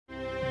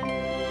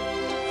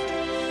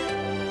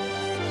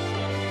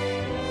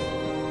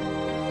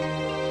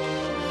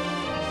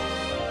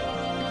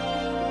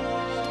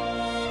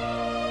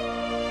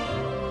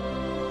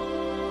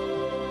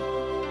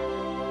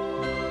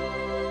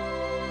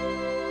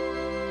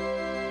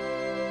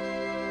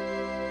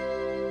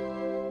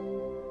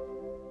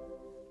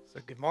So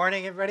good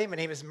morning, everybody. My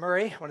name is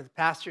Murray, one of the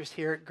pastors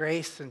here at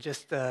Grace, and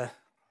just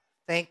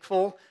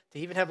thankful to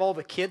even have all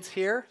the kids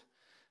here.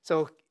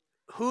 So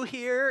who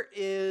here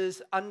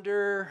is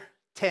under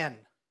 10?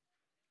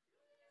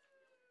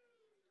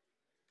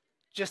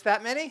 Just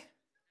that many?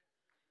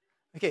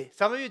 Okay,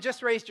 some of you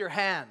just raised your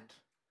hand,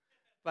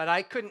 but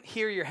I couldn't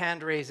hear your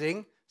hand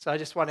raising, so I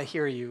just want to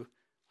hear you.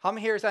 How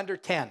many here is under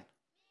 10?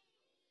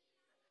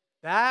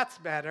 That's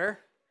better.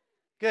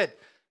 Good.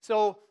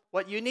 So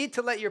what you need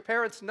to let your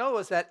parents know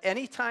is that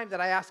anytime that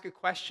I ask a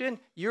question,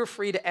 you're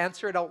free to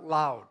answer it out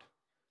loud,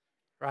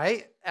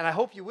 right? And I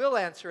hope you will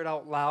answer it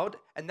out loud,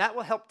 and that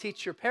will help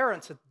teach your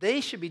parents that they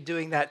should be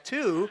doing that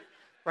too,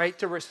 right,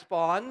 to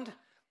respond,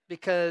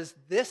 because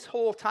this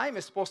whole time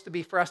is supposed to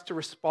be for us to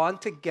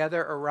respond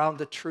together around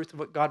the truth of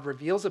what God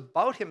reveals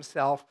about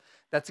himself.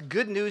 That's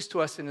good news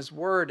to us in his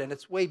word, and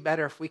it's way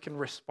better if we can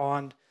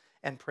respond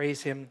and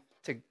praise him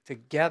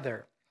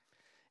together.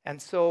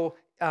 And so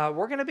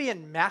we're going to be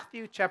in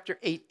Matthew chapter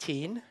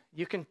 18.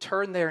 You can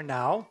turn there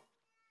now.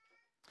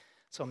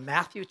 So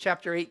Matthew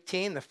chapter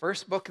 18, the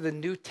first book of the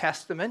New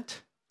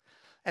Testament.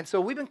 And so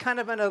we've been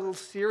kind of in a little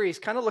series,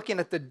 kind of looking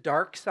at the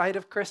dark side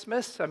of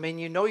Christmas. I mean,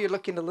 you know you're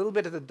looking a little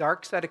bit at the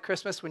dark side of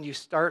Christmas when you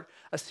start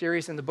a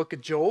series in the book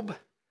of Job,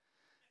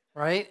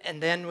 right?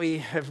 And then we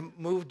have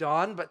moved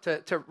on, but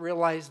to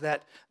realize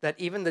that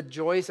even the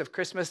joys of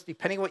Christmas,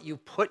 depending on what you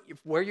put,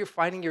 where you're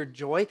finding your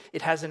joy,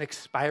 it has an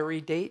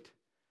expiry date.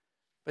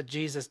 But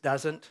Jesus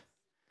doesn't.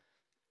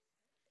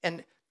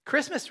 And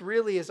Christmas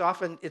really is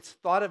often, it's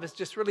thought of as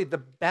just really the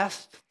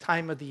best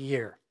time of the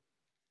year.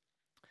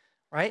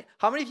 Right?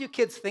 How many of you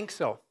kids think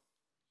so?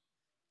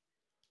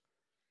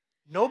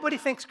 Nobody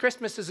thinks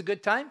Christmas is a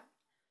good time?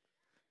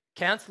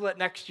 Cancel it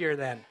next year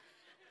then.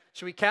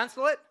 Should we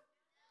cancel it?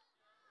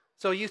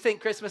 So you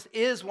think Christmas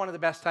is one of the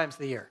best times of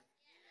the year?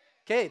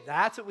 Okay,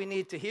 that's what we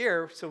need to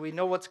hear so we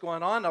know what's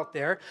going on out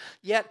there.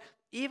 Yet,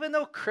 even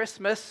though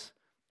Christmas,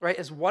 right,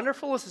 as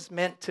wonderful as it's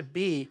meant to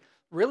be,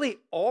 really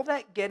all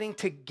that getting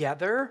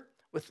together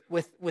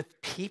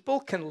with people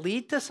can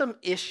lead to some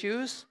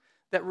issues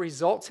that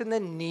results in the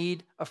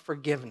need of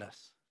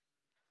forgiveness.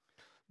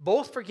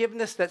 Both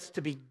forgiveness that's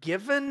to be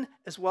given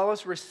as well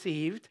as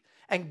received.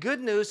 And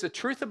good news, the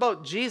truth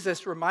about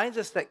Jesus reminds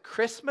us that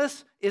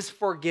Christmas is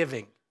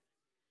forgiving.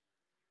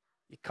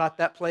 You caught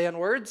that play on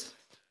words?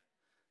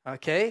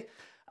 Okay.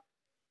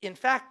 In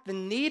fact, the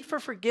need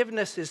for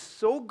forgiveness is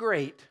so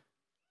great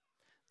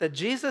that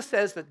Jesus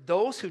says that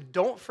those who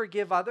don't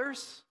forgive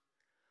others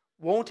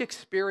won't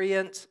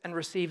experience and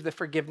receive the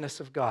forgiveness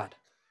of God.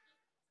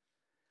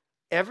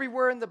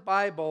 Everywhere in the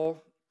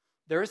Bible,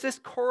 there is this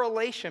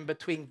correlation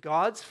between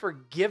God's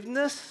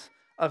forgiveness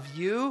of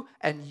you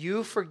and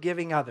you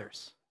forgiving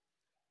others.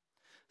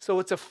 So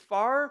it's a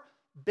far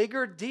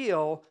bigger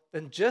deal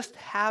than just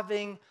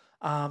having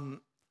a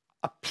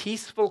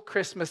peaceful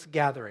Christmas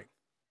gathering.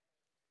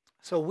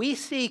 So we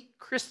see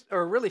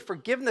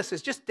forgiveness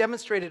is just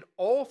demonstrated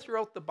all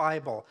throughout the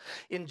Bible.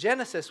 In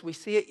Genesis, we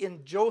see it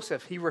in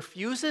Joseph. He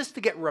refuses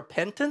to get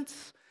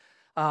repentance,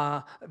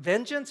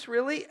 vengeance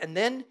really, and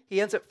then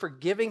he ends up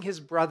forgiving his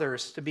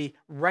brothers to be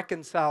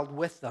reconciled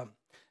with them.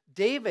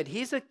 David,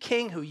 he's a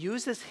king who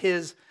uses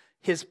his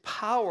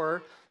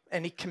power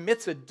and he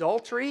commits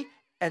adultery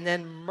and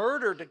then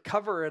murder to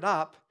cover it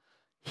up.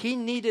 He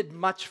needed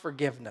much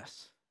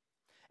forgiveness.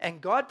 And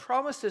God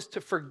promises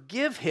to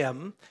forgive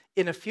him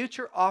in a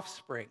future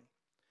offspring,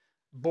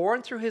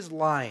 born through his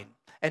line.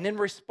 And in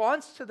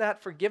response to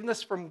that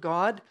forgiveness from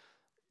God,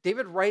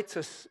 David writes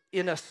us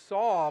in a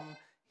psalm,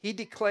 he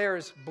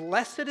declares,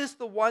 "Blessed is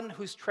the one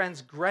whose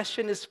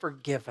transgression is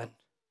forgiven,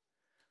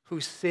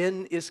 whose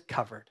sin is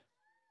covered."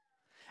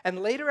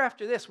 And later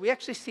after this, we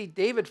actually see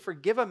David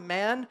forgive a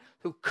man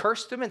who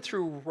cursed him and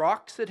threw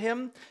rocks at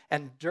him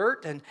and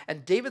dirt.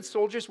 And David's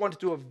soldiers wanted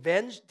to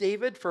avenge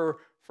David for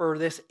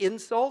this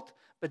insult,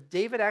 but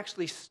David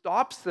actually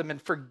stops them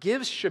and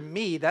forgives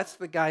Shimei. That's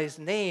the guy's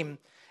name.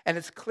 And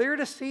it's clear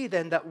to see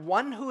then that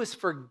one who is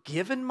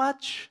forgiven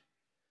much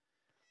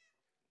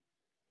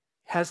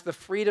has the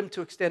freedom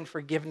to extend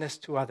forgiveness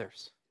to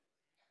others.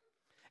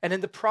 And in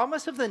the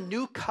promise of the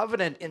new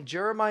covenant in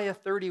Jeremiah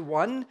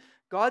 31,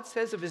 God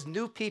says of his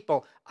new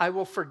people, "I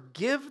will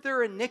forgive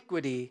their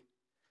iniquity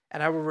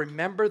and I will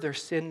remember their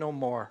sin no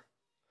more."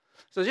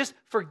 So just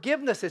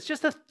forgiveness, it's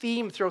just a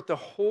theme throughout the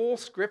whole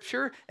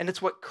scripture, and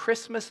it's what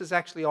Christmas is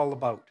actually all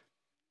about.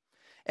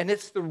 And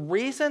it's the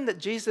reason that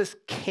Jesus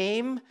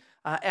came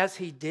as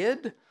he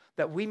did,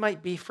 that we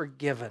might be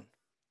forgiven.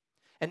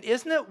 And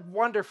isn't it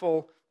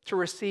wonderful to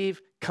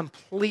receive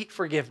complete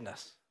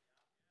forgiveness?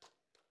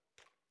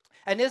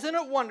 And isn't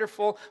it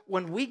wonderful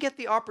when we get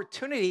the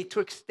opportunity to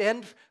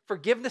extend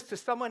forgiveness to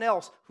someone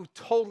else who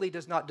totally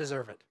does not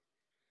deserve it?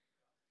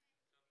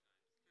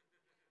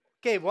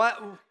 Okay,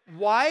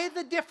 why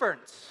the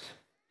difference,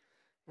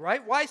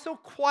 right? Why so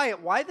quiet?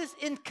 Why this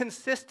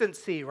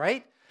inconsistency,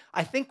 right?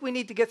 I think we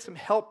need to get some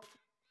help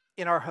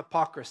in our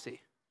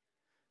hypocrisy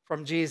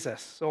from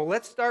Jesus. So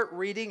let's start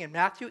reading in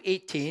Matthew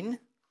 18,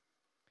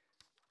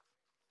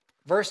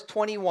 verse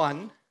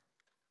 21.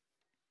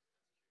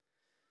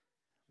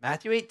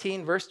 Matthew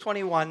 18, verse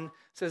 21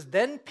 says,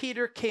 Then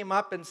Peter came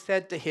up and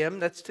said to him,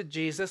 that's to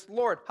Jesus,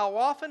 Lord, how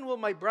often will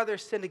my brother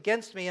sin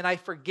against me and I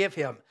forgive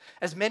him?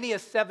 As many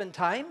as 7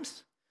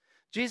 times?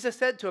 Jesus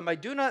said to him, I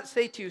do not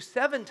say to you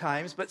 7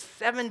 times, but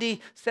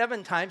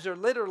 77 times, or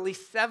literally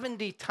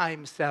 70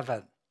 times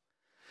 7.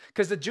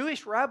 Because the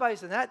Jewish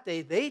rabbis in that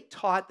day, they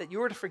taught that you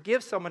were to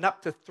forgive someone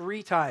up to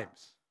 3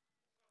 times.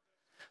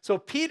 So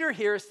Peter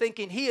here is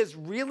thinking he is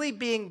really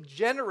being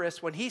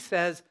generous when he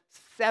says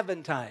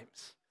 7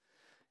 times.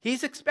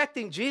 He's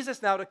expecting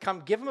Jesus now to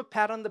come give him a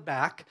pat on the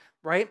back,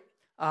 right?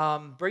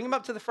 Bring him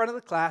up to the front of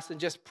the class and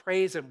just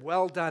praise him.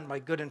 Well done, my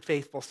good and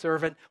faithful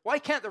servant. Why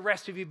can't the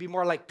rest of you be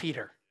more like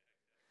Peter?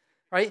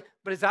 Right?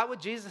 But is that what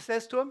Jesus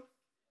says to him?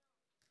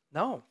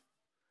 No.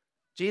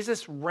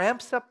 Jesus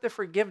ramps up the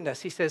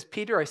forgiveness. He says,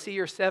 Peter, I see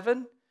you're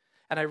 7,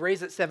 and I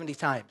raise it 70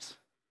 times.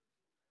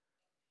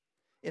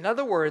 In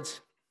other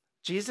words,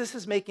 Jesus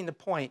is making the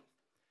point,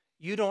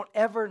 you don't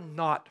ever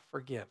not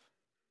forgive.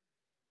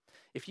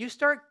 If you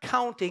start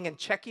counting and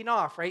checking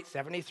off, right,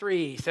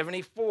 73,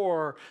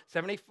 74,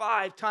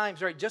 75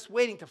 times, right, just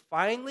waiting to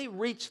finally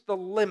reach the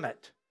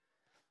limit,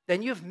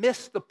 then you've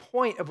missed the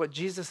point of what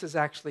Jesus is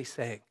actually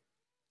saying.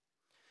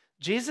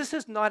 Jesus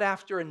is not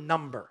after a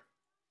number,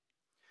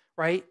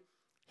 right?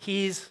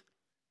 He's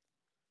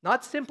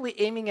not simply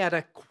aiming at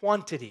a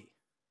quantity,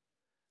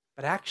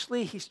 but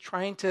actually he's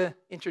trying to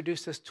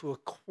introduce us to a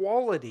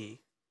quality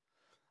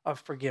of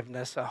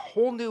forgiveness, a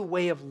whole new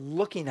way of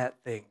looking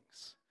at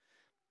things,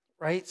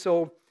 right?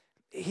 So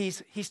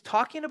he's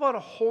talking about a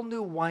whole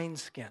new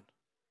wineskin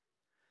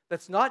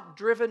that's not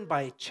driven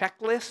by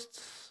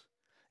checklists.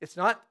 It's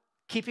not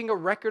keeping a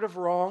record of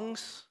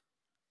wrongs.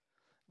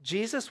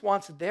 Jesus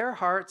wants their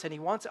hearts and he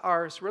wants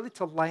ours really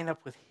to line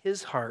up with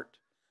his heart,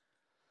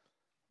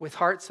 with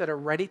hearts that are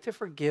ready to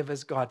forgive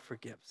as God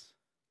forgives.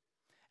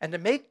 And to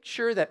make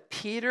sure that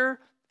Peter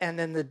and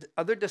then the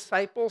other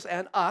disciples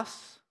and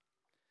us,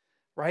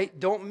 right,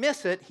 don't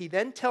miss it, he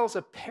then tells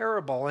a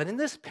parable. And in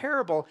this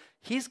parable,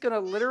 he's going to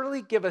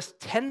literally give us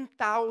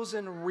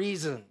 10,000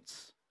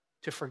 reasons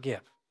to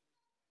forgive.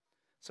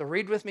 So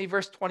read with me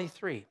verse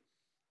 23.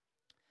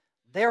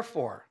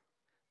 Therefore,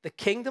 the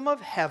kingdom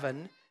of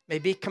heaven may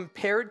be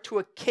compared to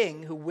a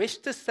king who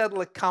wished to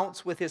settle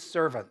accounts with his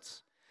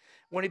servants.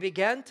 When he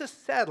began to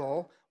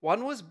settle,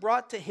 one was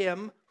brought to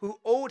him who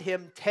owed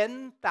him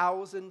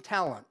 10,000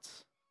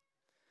 talents.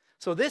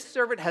 So this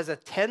servant has a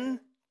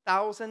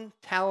 10,000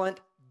 talent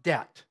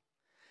debt.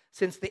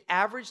 Since the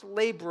average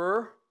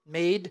laborer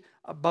made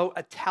about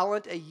a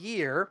talent a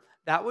year,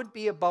 that would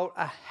be about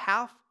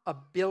 $500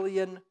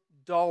 million,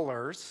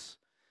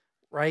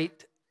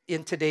 right,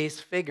 in today's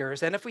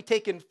figures. And if we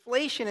take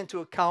inflation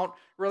into account,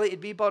 really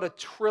it'd be about $1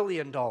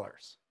 trillion.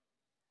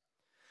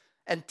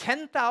 And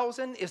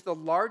 10,000 is the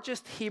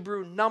largest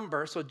Hebrew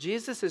number, so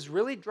Jesus is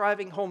really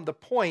driving home the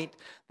point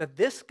that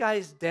this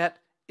guy's debt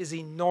is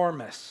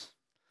enormous,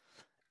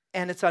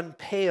 and it's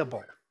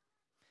unpayable.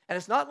 And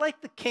it's not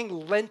like the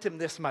king lent him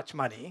this much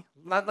money,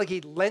 not like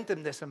he lent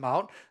him this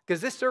amount,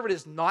 because this servant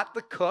is not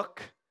the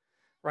cook,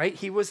 right?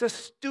 He was a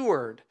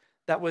steward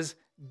that was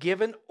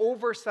given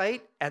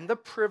oversight and the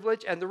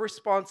privilege and the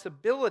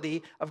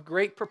responsibility of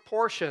great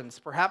proportions,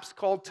 perhaps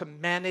called to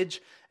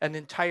manage an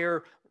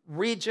entire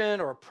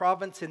region or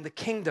province in the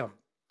kingdom.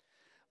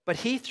 But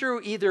he,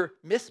 through either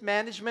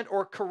mismanagement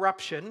or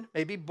corruption,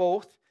 maybe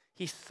both,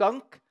 he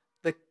sunk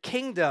the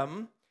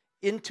kingdom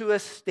into a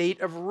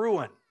state of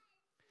ruin.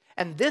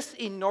 And this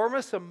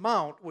enormous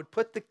amount would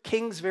put the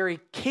king's very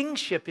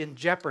kingship in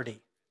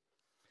jeopardy.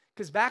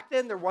 Because back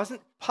then there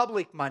wasn't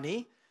public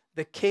money.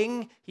 The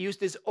king, he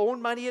used his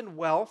own money and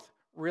wealth,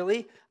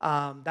 really.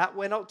 That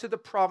went out to the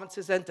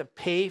provinces then to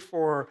pay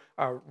for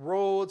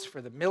roads,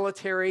 for the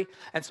military.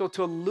 And so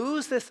to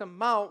lose this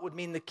amount would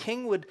mean the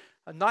king would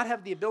not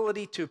have the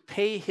ability to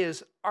pay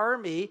his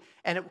army,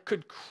 and it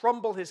could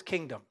crumble his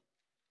kingdom.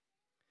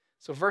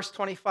 So verse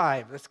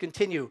 25, let's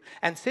continue.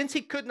 And since he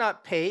could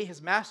not pay,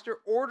 his master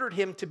ordered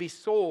him to be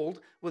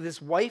sold with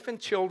his wife and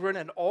children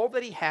and all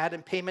that he had,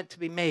 and payment to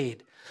be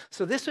made.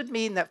 So this would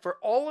mean that for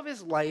all of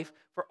his life,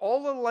 for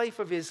all the life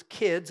of his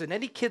kids and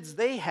any kids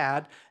they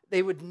had,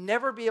 they would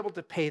never be able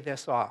to pay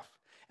this off.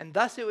 And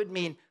thus it would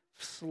mean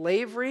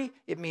slavery.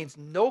 It means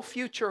no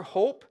future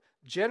hope,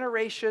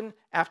 generation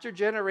after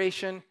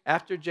generation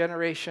after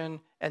generation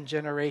and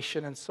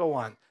generation and so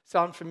on.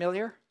 Sound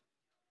familiar?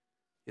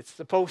 It's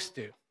supposed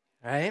to.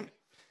 Right?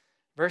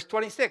 Verse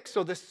 26,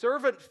 so the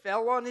servant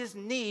fell on his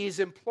knees,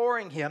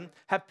 imploring him,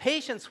 have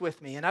patience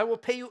with me, and I will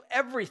pay you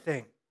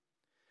everything.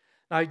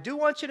 Now, I do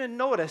want you to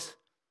notice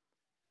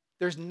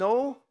there's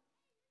no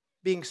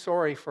being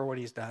sorry for what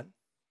he's done.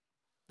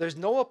 There's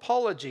no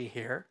apology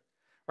here,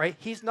 right?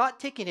 He's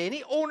not taking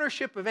any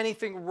ownership of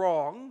anything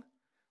wrong,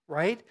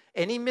 right?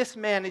 Any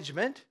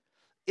mismanagement.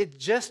 It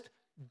just,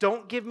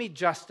 don't give me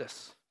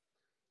justice.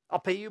 I'll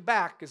pay you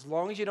back as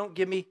long as you don't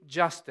give me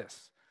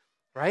justice,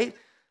 right?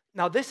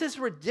 Now, this is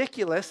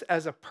ridiculous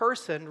as a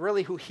person,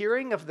 really, who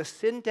hearing of the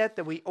sin debt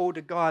that we owe to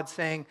God,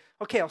 saying,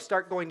 okay, I'll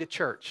start going to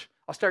church.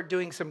 I'll start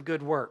doing some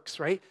good works,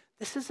 right?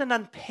 This is an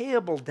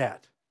unpayable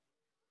debt.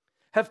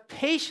 Have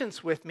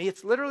patience with me.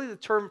 It's literally the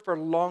term for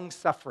long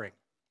suffering.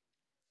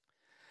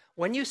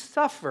 When you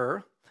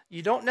suffer,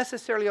 you don't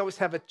necessarily always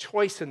have a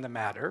choice in the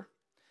matter,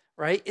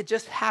 right? It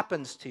just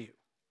happens to you,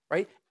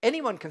 right?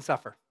 Anyone can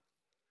suffer.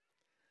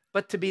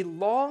 But to be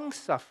long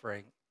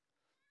suffering,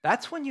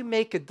 that's when you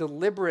make a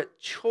deliberate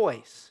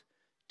choice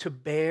to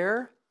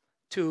bear,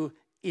 to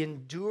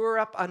endure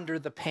up under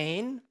the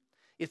pain.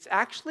 It's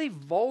actually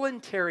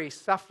voluntary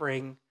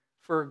suffering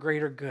for a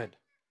greater good.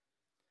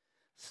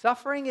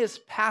 Suffering is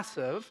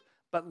passive,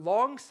 but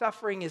long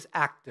suffering is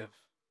active.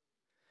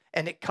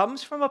 And it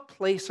comes from a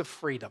place of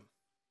freedom.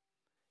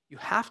 You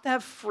have to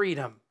have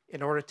freedom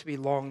in order to be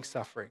long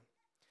suffering.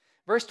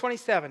 Verse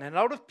 27, and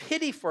out of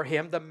pity for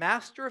him, the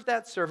master of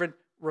that servant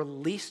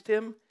released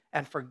him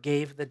and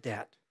forgave the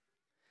debt.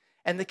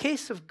 And the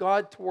case of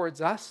God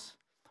towards us,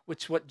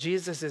 which is what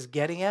Jesus is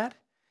getting at,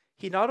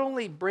 he not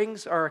only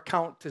brings our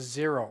account to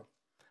zero,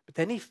 but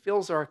then he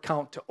fills our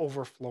account to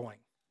overflowing.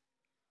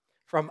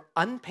 From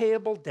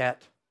unpayable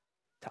debt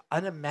to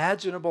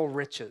unimaginable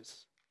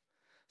riches.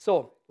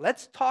 So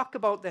let's talk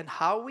about then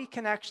how we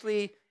can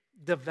actually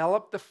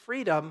develop the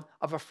freedom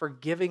of a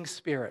forgiving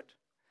spirit.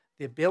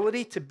 The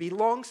ability to be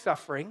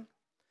long-suffering,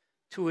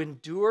 to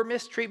endure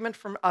mistreatment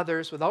from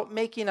others without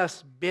making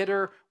us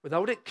bitter,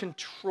 without it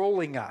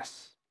controlling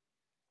us.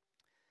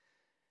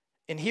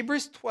 In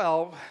Hebrews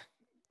 12,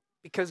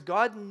 because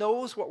God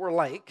knows what we're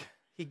like,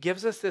 he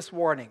gives us this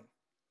warning.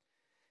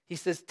 He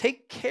says,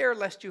 take care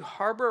lest you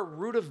harbor a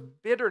root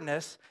of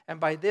bitterness, and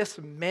by this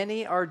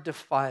many are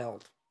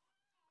defiled.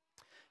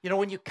 You know,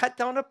 when you cut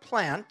down a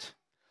plant,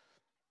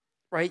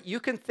 right, you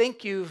can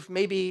think you've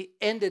maybe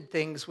ended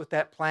things with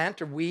that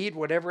plant or weed,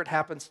 whatever it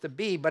happens to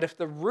be, but if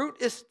the root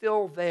is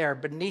still there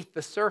beneath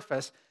the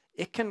surface,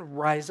 it can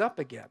rise up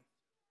again.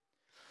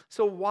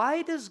 So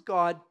why does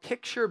God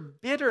picture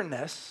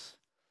bitterness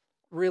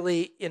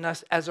really in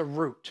us as a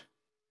root?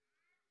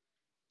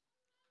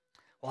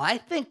 Well, I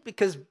think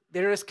because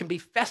bitterness can be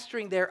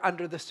festering there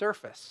under the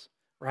surface,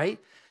 right?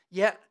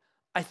 Yet,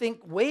 I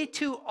think way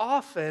too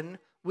often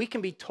we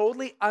can be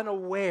totally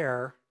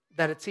unaware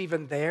that it's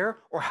even there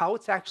or how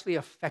it's actually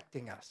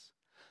affecting us.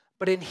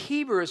 But in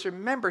Hebrews,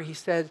 remember, he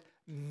said,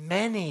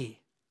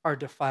 many are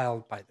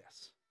defiled by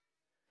this.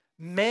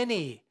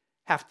 Many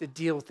have to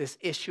deal with this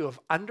issue of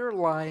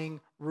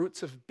underlying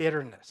roots of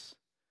bitterness.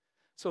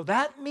 So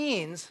that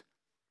means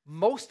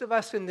most of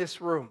us in this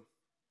room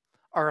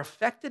are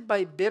affected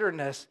by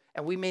bitterness,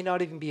 and we may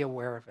not even be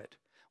aware of it.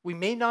 We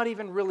may not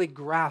even really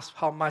grasp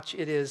how much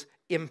it is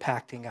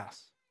impacting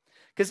us.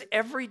 Because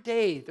every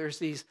day there's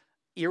these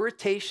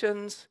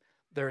irritations,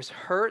 there's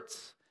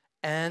hurts,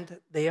 and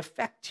they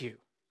affect you.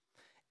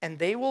 And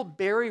they will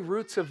bury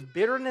roots of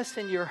bitterness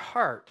in your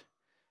heart,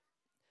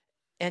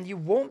 and you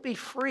won't be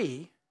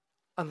free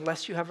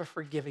unless you have a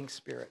forgiving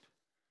spirit.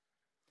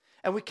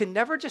 And we can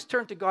never just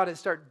turn to God and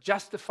start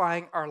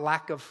justifying our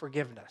lack of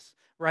forgiveness,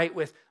 right?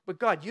 But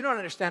God, you don't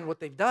understand what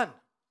they've done,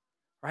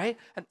 right?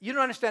 And you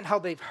don't understand how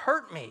they've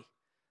hurt me,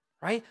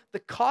 right? The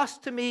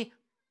cost to me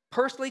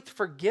personally to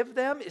forgive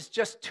them is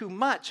just too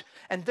much.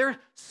 And they're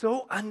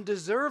so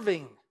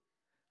undeserving,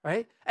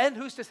 right? And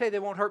who's to say they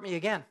won't hurt me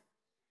again?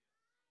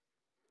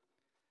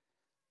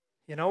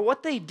 You know,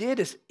 what they did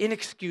is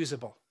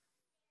inexcusable.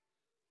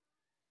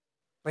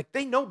 Like,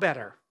 they know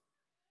better.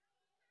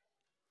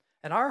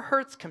 And our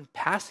hurts can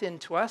pass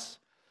into us.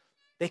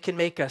 They can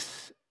make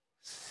us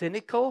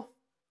cynical.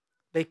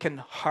 They can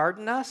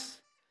harden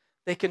us.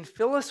 They can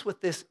fill us with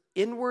this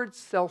inward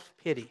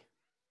self-pity.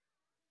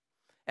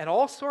 And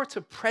all sorts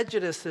of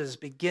prejudices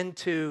begin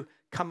to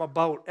come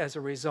about as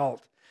a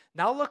result.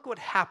 Now look what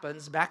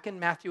happens back in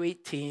Matthew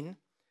 18,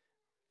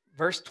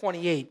 verse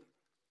 28.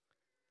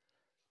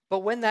 But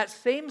when that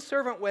same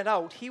servant went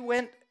out,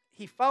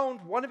 he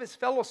found one of his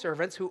fellow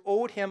servants who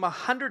owed him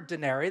 100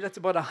 denarii, that's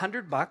about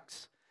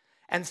 $100,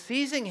 and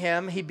seizing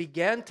him, he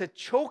began to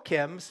choke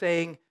him,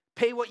 saying,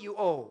 pay what you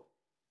owe.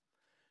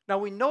 Now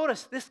we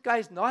notice this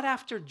guy's not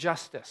after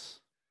justice.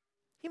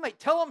 He might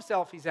tell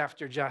himself he's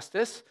after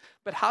justice,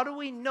 but how do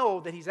we know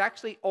that he's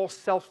actually all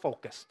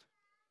self-focused?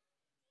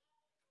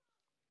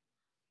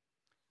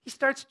 He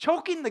starts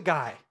choking the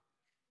guy,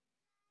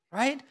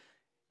 right?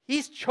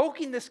 He's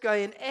choking this guy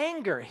in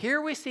anger.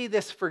 Here we see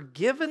this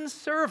forgiven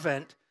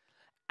servant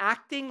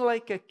acting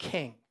like a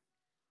king.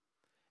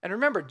 And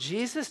remember,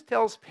 Jesus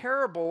tells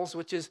parables,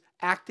 which is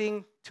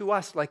acting to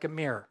us like a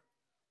mirror.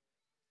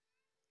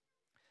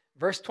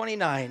 Verse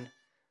 29,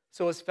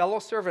 so his fellow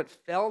servant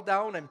fell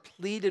down and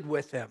pleaded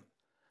with him.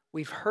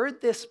 We've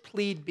heard this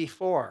plead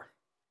before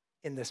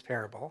in this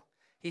parable.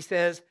 He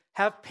says,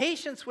 have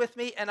patience with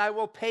me and I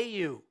will pay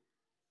you.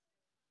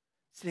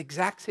 It's the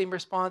exact same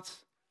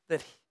response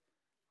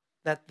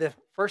that the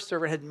first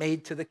servant had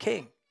made to the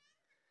king.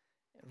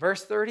 In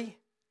verse 30,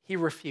 he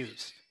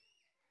refused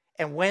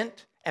and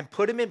went and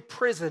put him in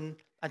prison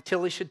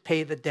until he should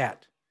pay the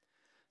debt.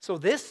 So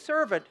this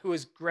servant who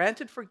is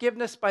granted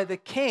forgiveness by the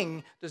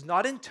king does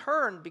not in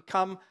turn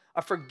become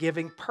a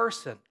forgiving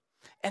person.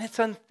 And it's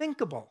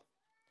unthinkable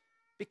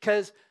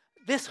because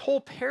this whole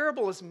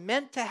parable is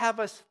meant to have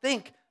us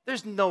think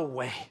there's no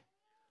way.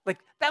 Like,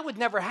 that would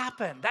never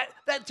happen.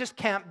 That just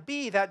can't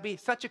be. That'd be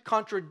such a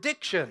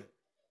contradiction.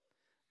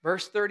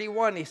 Verse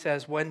 31, he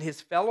says, when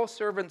his fellow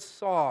servants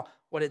saw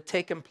what had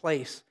taken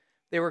place,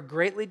 they were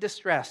greatly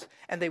distressed,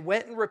 and they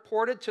went and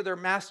reported to their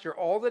master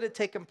all that had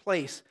taken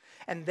place.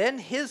 And then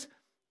his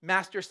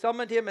master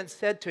summoned him and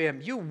said to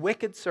him, you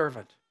wicked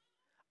servant,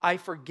 I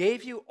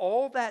forgave you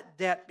all that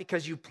debt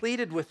because you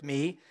pleaded with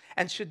me,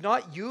 and should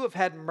not you have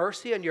had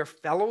mercy on your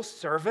fellow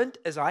servant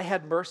as I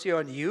had mercy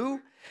on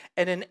you?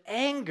 And in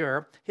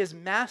anger, his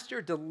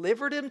master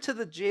delivered him to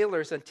the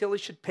jailers until he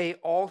should pay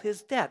all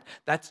his debt.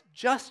 That's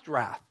just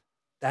wrath.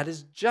 That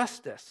is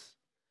justice.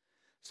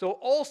 So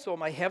also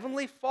my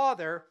heavenly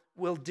Father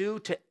will do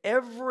to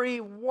every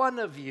one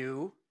of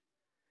you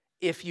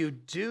if you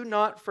do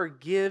not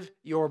forgive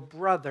your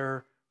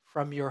brother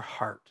from your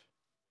heart.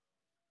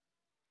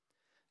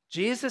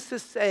 Jesus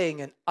is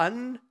saying an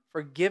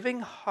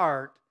unforgiving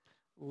heart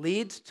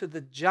leads to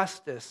the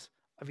justice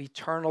of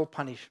eternal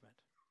punishment.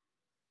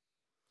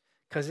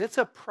 Because it's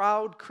a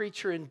proud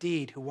creature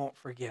indeed who won't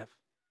forgive.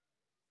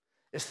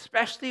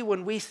 Especially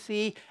when we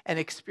see and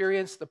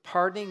experience the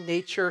pardoning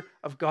nature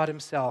of God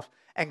himself.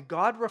 And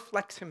God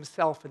reflects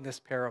himself in this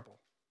parable.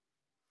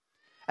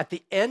 At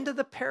the end of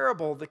the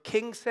parable, the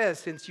king says,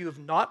 since you have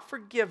not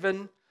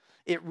forgiven,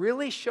 it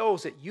really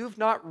shows that you've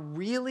not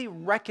really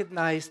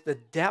recognized the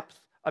depth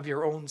of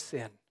your own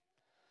sin.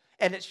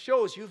 And it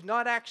shows you've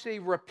not actually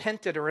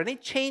repented or any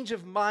change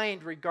of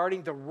mind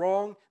regarding the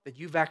wrong that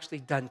you've actually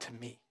done to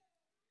me.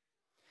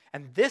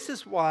 And this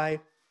is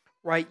why,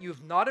 right,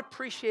 you've not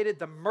appreciated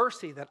the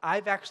mercy that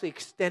I've actually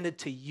extended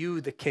to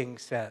you, the king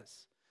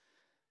says.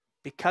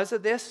 Because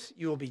of this,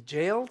 you will be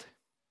jailed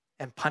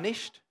and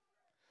punished.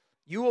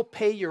 You will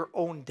pay your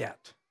own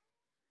debt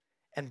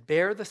and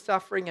bear the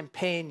suffering and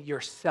pain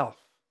yourself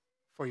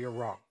for your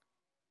wrong.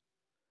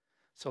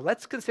 So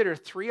let's consider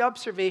 3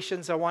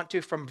 observations I want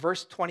to from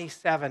verse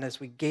 27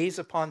 as we gaze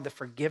upon the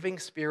forgiving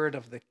spirit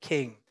of the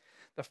king.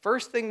 The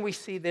first thing we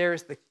see there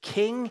is the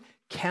king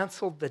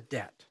canceled the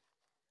debt.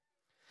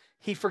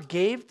 He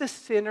forgave the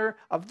sinner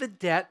of the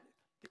debt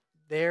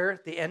there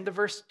at the end of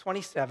verse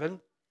 27,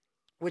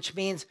 which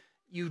means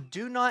you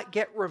do not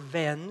get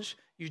revenge.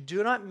 You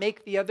do not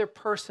make the other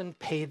person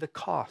pay the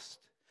cost.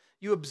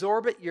 You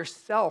absorb it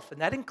yourself,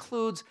 and that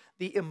includes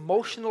the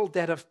emotional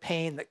debt of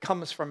pain that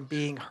comes from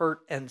being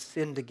hurt and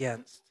sinned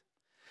against.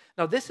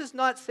 Now, this is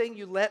not saying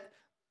you let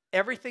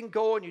everything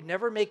go and you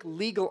never make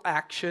legal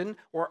action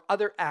or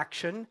other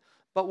action,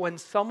 but when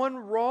someone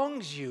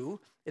wrongs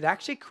you, it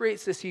actually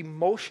creates this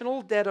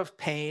emotional debt of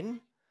pain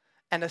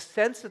and a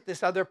sense that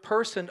this other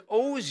person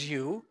owes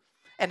you,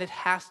 and it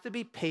has to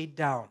be paid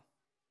down.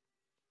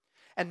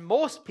 And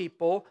most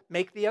people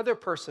make the other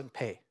person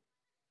pay.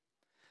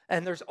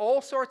 And there's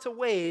all sorts of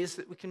ways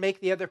that we can make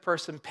the other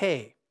person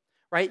pay,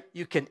 right?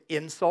 You can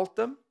insult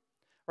them,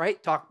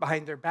 right? Talk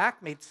behind their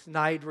back, make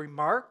snide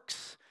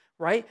remarks,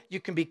 right? You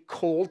can be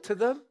cold to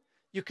them.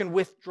 You can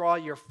withdraw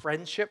your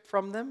friendship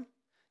from them.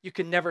 You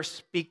can never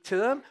speak to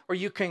them, or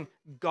you can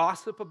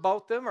gossip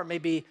about them, or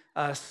maybe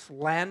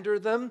slander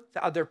them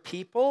to other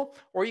people,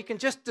 or you can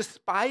just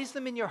despise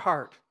them in your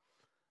heart,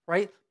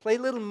 right? Play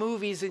little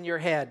movies in your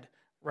head,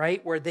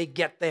 right, where they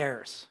get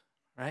theirs,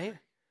 right?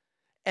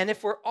 And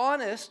if we're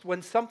honest,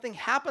 when something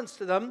happens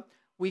to them,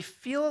 we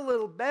feel a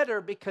little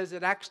better because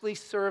it actually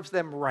serves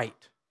them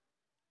right.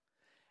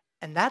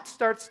 And that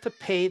starts to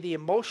pay the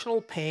emotional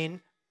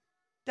pain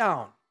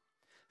down.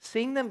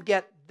 Seeing them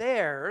get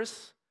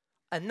theirs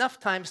enough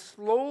times,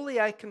 slowly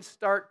I can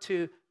start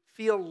to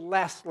feel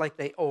less like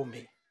they owe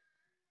me.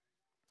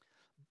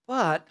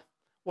 But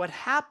what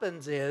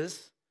happens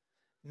is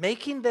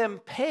making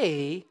them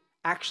pay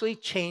actually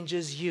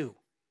changes you.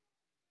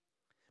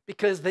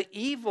 Because the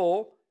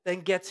evil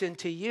then gets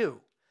into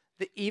you.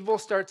 The evil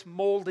starts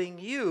molding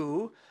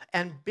you,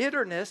 and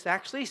bitterness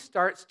actually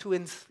starts to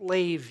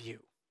enslave you.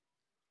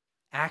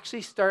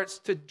 Actually starts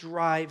to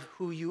drive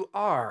who you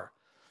are.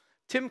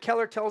 Tim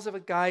Keller tells of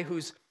a guy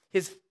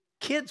his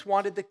kids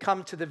wanted to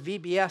come to the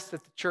VBS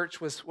that the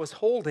church was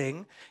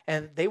holding,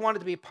 and they wanted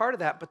to be part of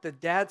that, but the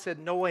dad said,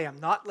 no way, I'm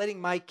not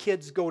letting my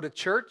kids go to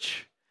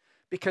church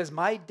because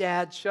my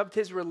dad shoved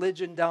his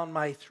religion down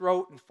my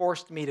throat and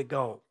forced me to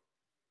go.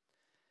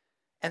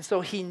 And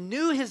so he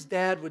knew his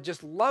dad would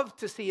just love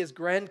to see his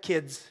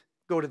grandkids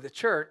go to the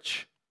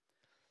church.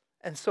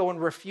 And so in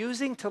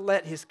refusing to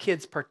let his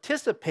kids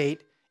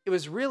participate, it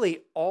was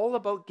really all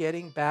about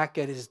getting back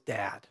at his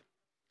dad,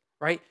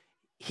 right?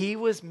 He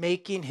was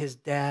making his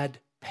dad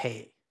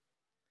pay.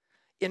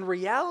 In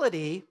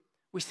reality,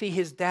 we see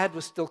his dad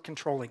was still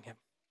controlling him,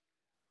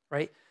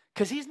 right?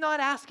 Because he's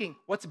not asking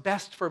what's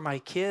best for my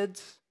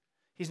kids.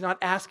 He's not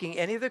asking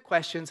any of the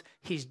questions.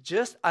 He's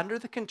just under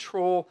the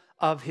control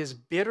of his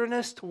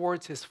bitterness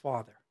towards his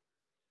father.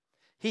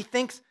 He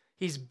thinks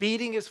he's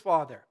beating his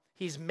father.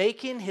 He's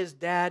making his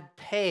dad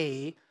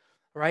pay,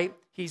 right?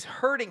 He's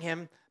hurting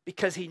him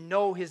because he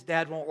knows his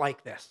dad won't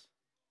like this.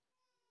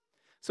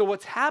 So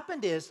what's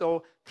happened is,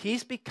 though,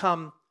 he's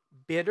become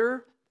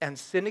bitter and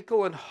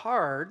cynical and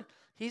hard.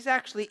 He's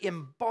actually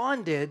in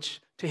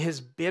bondage to his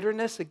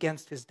bitterness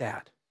against his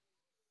dad.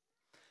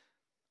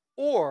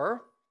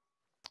 Or,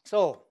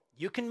 so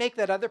you can make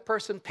that other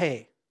person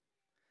pay,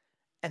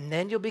 and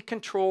then you'll be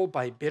controlled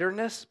by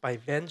bitterness, by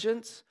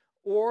vengeance,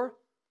 or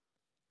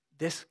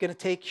this is going to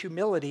take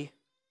humility.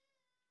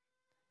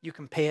 You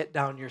can pay it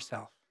down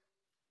yourself.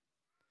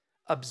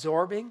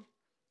 Absorbing,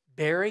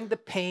 bearing the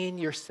pain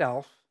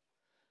yourself,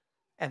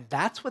 and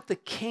that's what the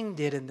king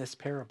did in this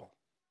parable.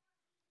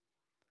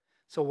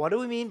 So what do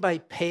we mean by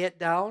pay it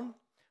down?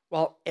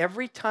 Well,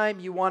 every time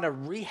you want to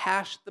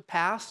rehash the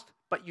past,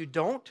 but you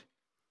don't,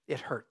 it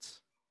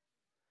hurts.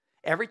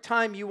 Every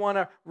time you want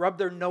to rub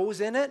their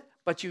nose in it,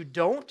 but you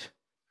don't,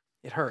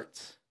 it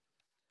hurts.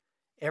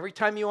 Every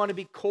time you want to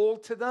be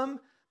cold to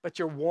them, but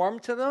you're warm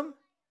to them,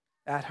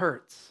 that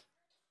hurts.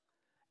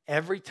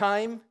 Every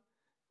time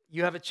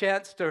you have a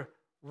chance to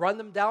run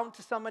them down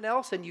to someone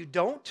else and you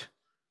don't,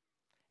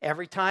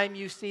 every time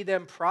you see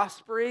them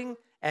prospering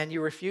and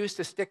you refuse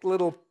to stick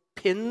little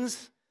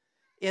pins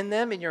in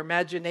them in your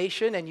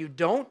imagination and you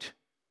don't,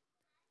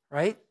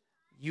 right?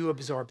 You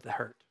absorb the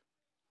hurt.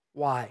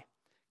 Why?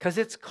 Because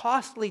it's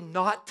costly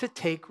not to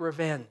take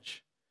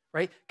revenge,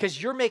 right?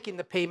 Because you're making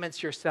the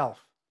payments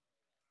yourself.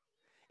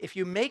 If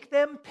you make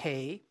them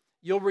pay,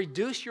 you'll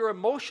reduce your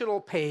emotional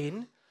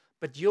pain,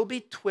 but you'll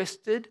be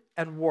twisted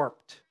and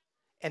warped,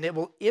 and it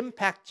will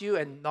impact you,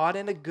 and not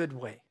in a good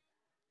way.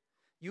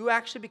 You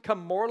actually become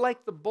more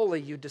like the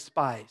bully you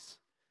despise.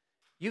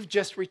 You've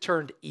just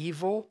returned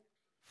evil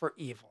for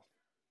evil.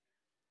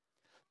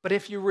 But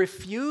if you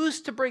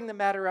refuse to bring the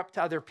matter up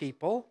to other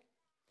people,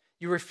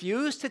 you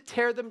refuse to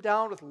tear them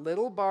down with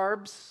little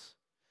barbs,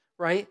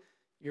 right?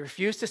 You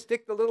refuse to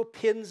stick the little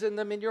pins in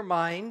them in your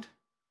mind.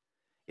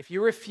 If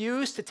you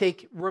refuse to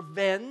take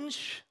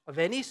revenge of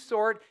any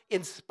sort,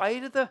 in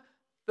spite of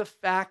the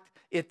fact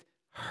it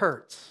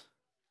hurts,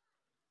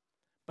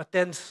 but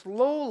then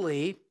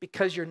slowly,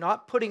 because you're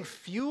not putting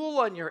fuel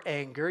on your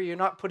anger, you're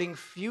not putting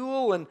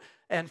fuel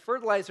and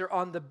fertilizer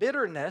on the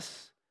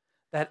bitterness,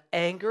 that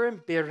anger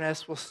and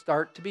bitterness will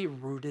start to be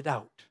rooted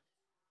out.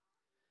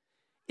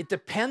 It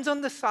depends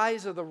on the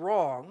size of the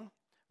wrong,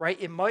 right?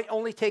 It might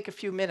only take a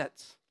few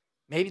minutes.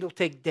 Maybe it'll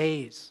take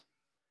days.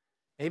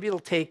 Maybe it'll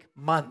take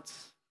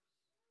months,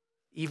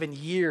 even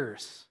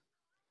years.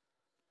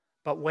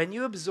 But when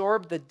you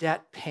absorb the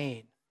debt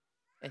pain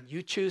and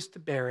you choose to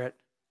bear it,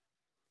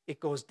 it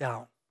goes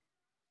down.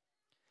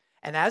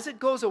 And as it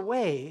goes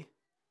away,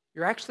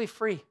 you're actually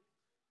free.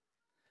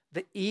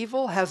 The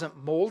evil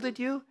hasn't molded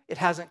you. It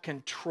hasn't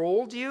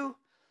controlled you.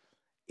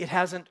 It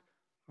hasn't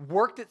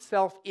worked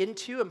itself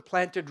into you and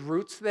planted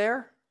roots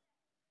there.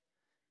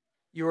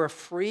 You're a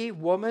free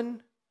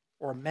woman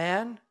or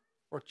man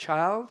or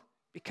child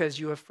because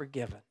you have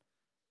forgiven.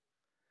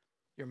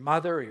 Your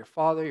mother or your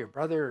father, your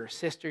brother or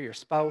sister, your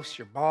spouse,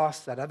 your boss,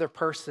 that other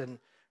person,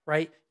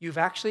 right? You've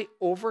actually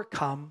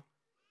overcome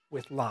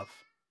with love.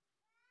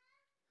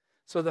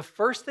 So the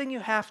first thing you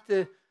have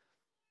to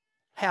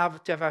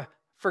have a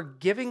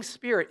forgiving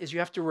spirit is you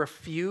have to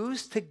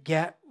refuse to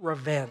get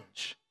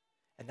revenge.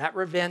 And that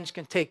revenge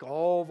can take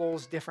all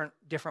those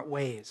different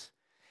ways.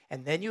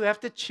 And then you have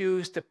to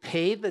choose to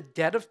pay the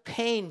debt of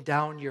pain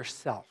down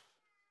yourself.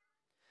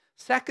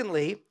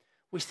 Secondly,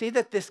 we see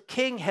that this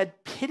king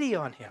had pity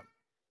on him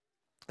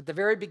at the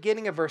very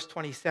beginning of verse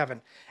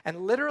 27.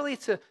 And literally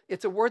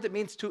it's a word that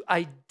means to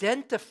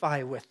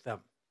identify with them.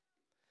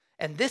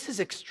 And this is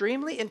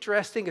extremely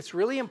interesting. It's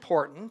really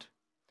important.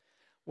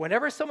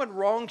 Whenever someone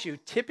wrongs you,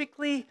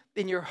 typically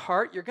in your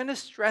heart, you're going to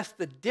stress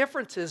the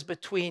differences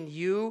between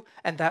you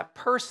and that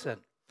person.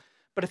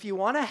 But if you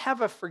want to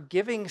have a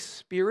forgiving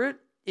spirit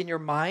in your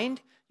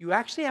mind, you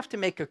actually have to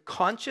make a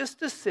conscious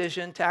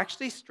decision to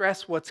actually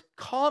stress what's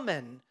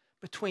common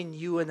between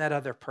you and that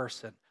other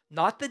person,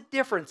 not the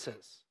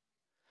differences.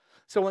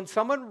 So when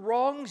someone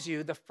wrongs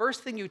you, the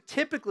first thing you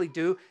typically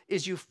do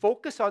is you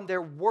focus on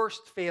their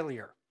worst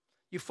failure.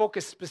 You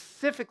focus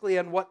specifically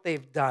on what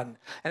they've done.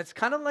 And it's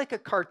kind of like a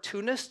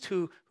cartoonist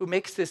who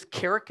makes this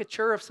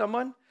caricature of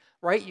someone,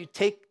 right? You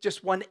take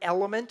just one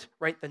element,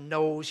 right? The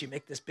nose, you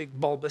make this big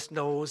bulbous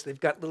nose. They've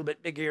got a little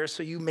bit big ears,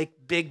 so you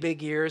make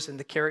big ears. And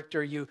the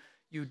character you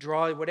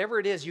draw, whatever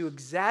it is, you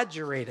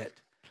exaggerate it.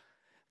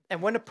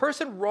 And when a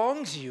person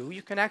wrongs you,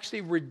 you can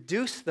actually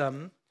reduce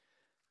them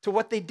to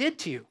what they did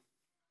to you.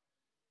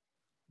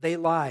 They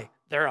lie.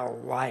 They're a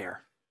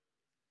liar.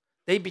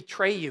 They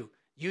betray you.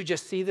 You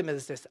just see them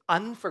as this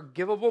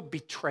unforgivable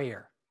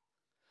betrayer.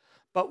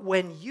 But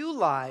when you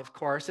lie, of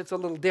course, it's a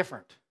little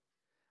different,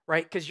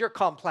 right? Because you're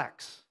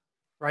complex,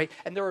 right?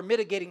 And there are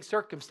mitigating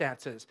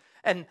circumstances.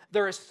 And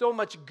there is so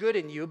much good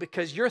in you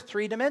because you're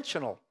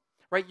three-dimensional,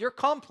 right? You're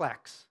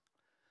complex,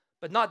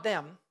 but not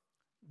them.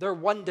 They're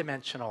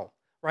one-dimensional,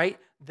 right?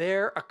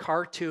 They're a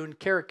cartoon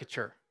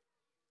caricature.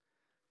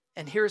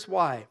 And here's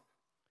why.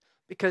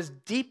 Because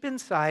deep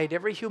inside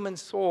every human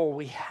soul,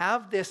 we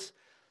have this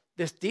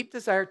deep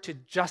desire to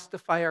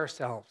justify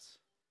ourselves.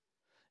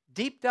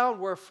 Deep down,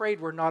 we're afraid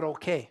we're not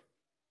okay.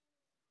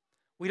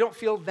 We don't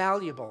feel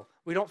valuable.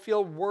 We don't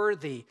feel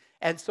worthy.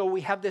 And so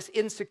we have this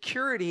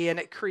insecurity, and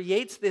it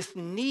creates this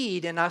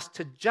need in us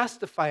to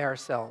justify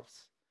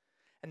ourselves.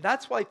 And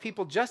that's why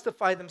people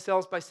justify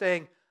themselves by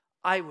saying,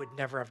 I would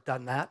never have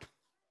done that.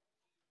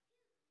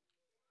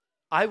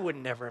 I would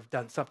never have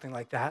done something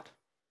like that.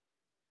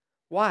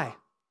 Why?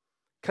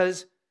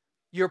 Because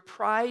your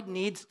pride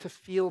needs to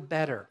feel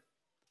better,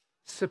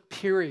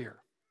 superior,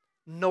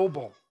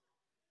 noble.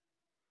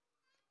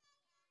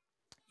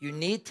 You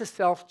need to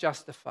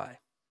self-justify.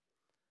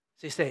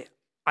 So you say,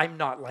 I'm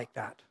not like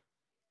that.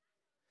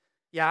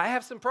 Yeah, I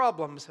have some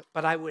problems,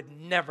 but I would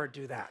never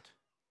do that.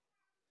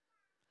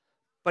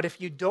 But if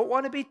you don't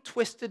want to be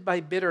twisted by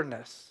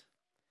bitterness,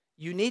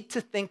 you need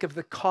to think of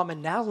the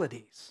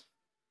commonalities,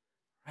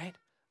 right?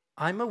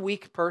 I'm a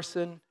weak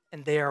person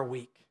and they are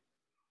weak,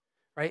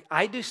 right?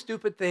 I do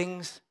stupid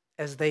things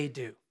as they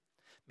do.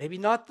 Maybe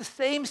not the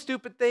same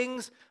stupid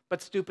things,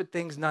 but stupid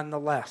things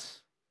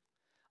nonetheless.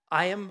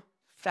 I am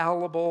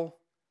fallible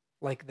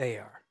like they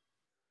are.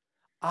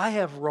 I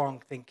have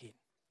wrong thinking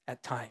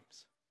at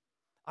times.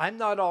 I'm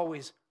not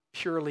always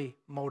purely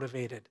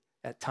motivated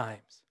at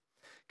times.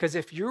 Because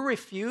if you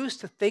refuse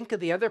to think of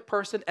the other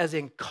person as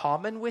in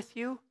common with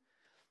you,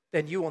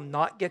 then you will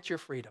not get your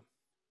freedom.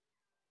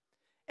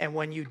 And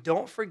when you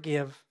don't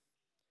forgive,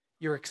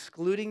 you're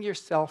excluding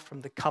yourself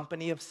from the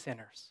company of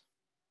sinners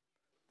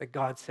that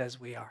God says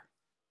we are.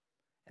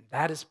 And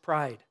that is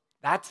pride.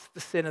 That's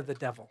the sin of the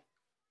devil.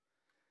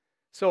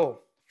 So,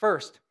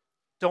 first,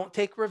 don't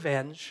take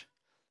revenge.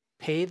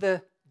 Pay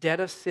the debt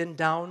of sin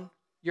down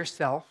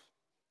yourself.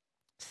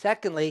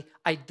 Secondly,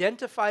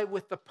 identify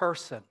with the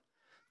person,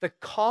 the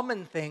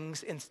common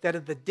things instead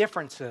of the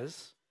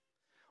differences,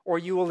 or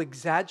you will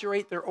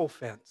exaggerate their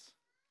offense.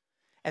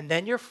 And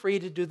then you're free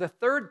to do the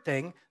third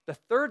thing. The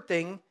third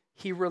thing,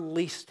 he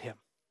released him.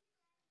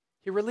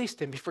 He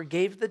released him. He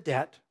forgave the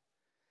debt,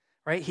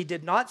 right? He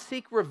did not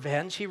seek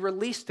revenge. He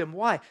released him.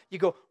 Why? You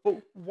go,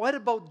 well, what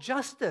about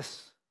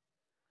justice?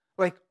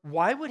 Like,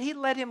 why would he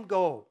let him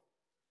go?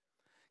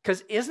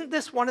 Because isn't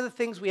this one of the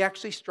things we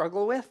actually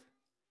struggle with?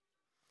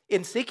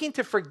 In seeking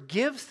to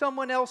forgive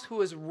someone else who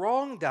has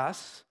wronged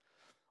us,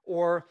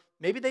 or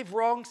maybe they've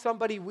wronged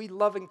somebody we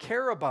love and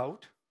care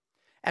about,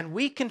 and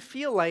we can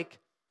feel like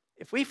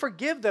if we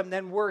forgive them,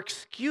 then we're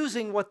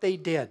excusing what they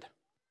did.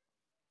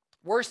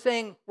 We're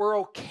saying we're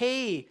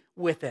okay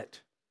with it,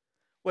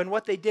 when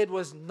what they did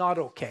was not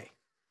okay.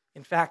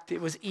 In fact,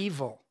 it was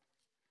evil.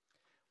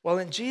 Well,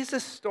 in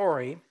Jesus'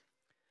 story,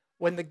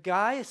 when the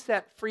guy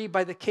set free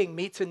by the king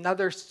meets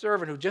another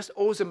servant who just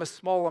owes him a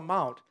small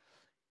amount,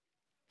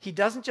 he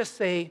doesn't just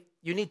say,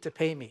 you need to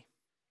pay me.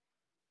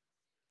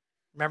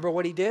 Remember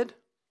what he did?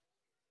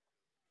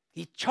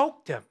 He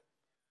choked him.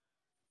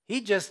 He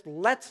just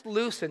lets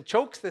loose and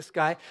chokes this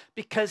guy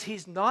because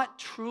he's not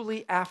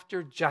truly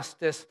after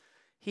justice.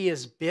 He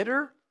is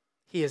bitter,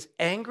 he is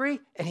angry,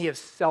 and he is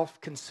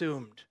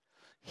self-consumed.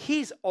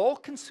 He's all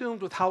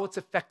consumed with how it's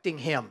affecting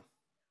him.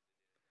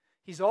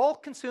 He's all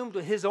consumed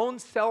with his own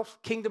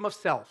kingdom of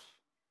self.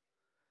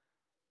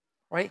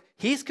 Right?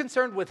 He's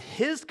concerned with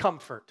his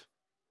comfort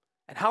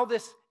and how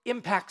this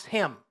impacts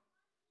him.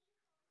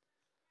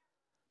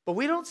 But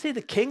we don't see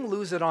the king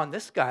lose it on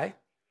this guy.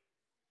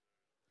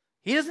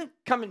 He doesn't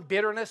come in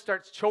bitterness,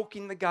 starts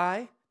choking the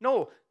guy.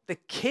 No, the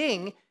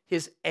king,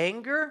 his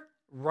anger,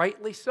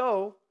 rightly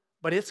so,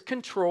 but it's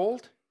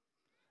controlled,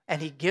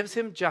 and he gives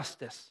him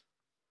justice.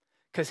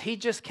 Because he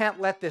just can't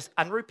let this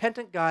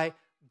unrepentant guy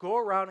go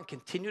around and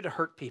continue to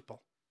hurt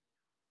people.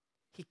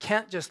 He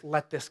can't just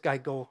let this guy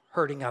go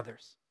hurting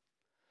others.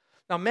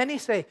 Now, many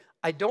say,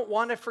 I don't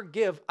want to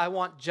forgive, I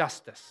want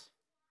justice.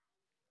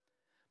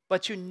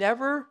 But you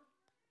never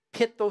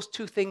pit those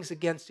two things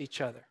against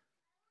each other.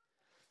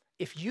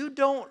 If you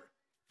don't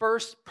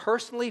first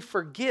personally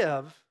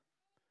forgive,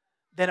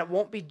 then it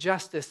won't be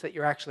justice that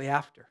you're actually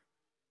after.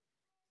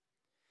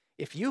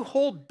 If you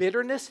hold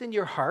bitterness in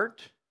your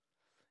heart,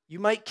 you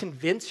might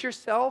convince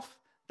yourself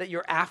that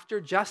you're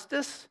after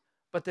justice,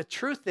 but the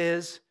truth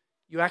is,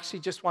 you actually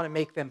just want to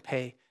make them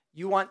pay.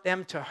 You want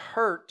them to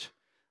hurt,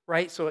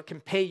 right, so it can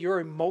pay your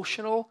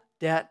emotional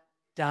debt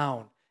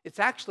down. It's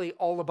actually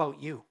all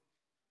about you.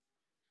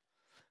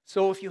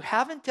 So if you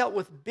haven't dealt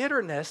with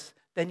bitterness,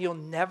 then you'll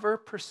never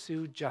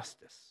pursue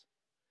justice.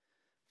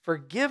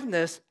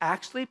 Forgiveness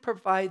actually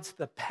provides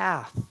the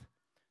path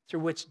through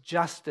which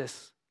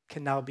justice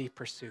can now be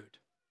pursued.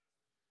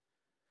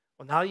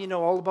 Well, now you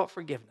know all about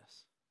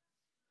forgiveness.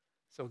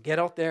 So get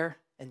out there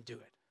and do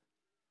it.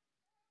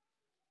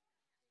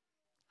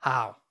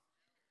 How?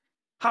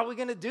 How are we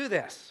going to do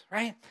this,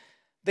 right?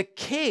 The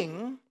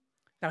king,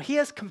 now he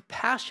has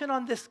compassion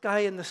on this guy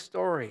in the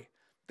story.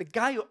 The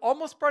guy who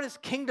almost brought his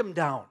kingdom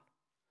down.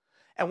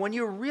 And when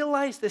you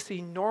realize this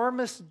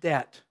enormous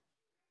debt,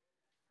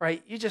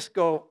 right, you just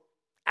go,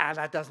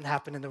 that doesn't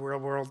happen in the real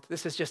world.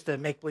 This is just a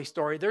make-believe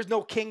story. There's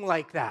no king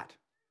like that.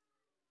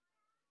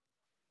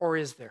 Or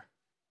is there?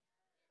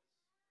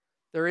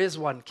 There is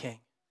one king.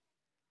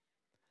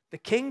 The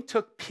king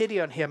took pity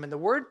on him, and the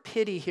word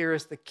pity here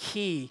is the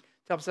key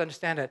to help us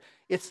understand it.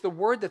 It's the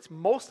word that's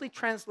mostly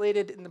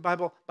translated in the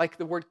Bible like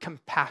the word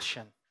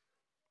compassion.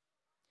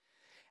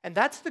 And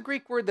that's the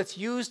Greek word that's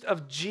used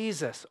of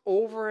Jesus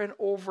over and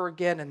over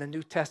again in the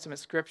New Testament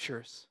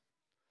scriptures.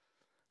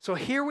 So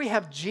here we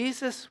have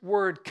Jesus'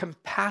 word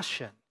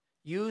compassion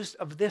used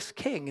of this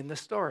king in the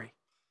story.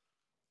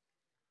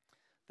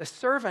 The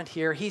servant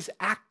here, he's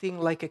acting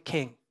like a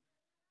king.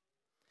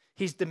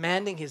 He's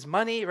demanding his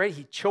money, right?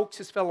 He chokes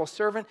his fellow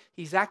servant.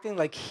 He's acting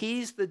like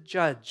he's the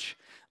judge,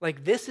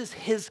 like this is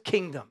his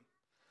kingdom,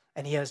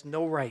 and he has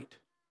no right.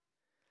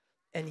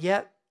 And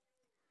yet,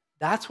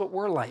 that's what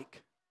we're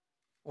like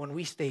when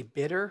we stay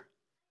bitter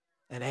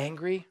and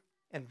angry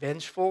and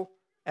vengeful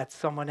at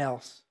someone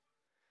else.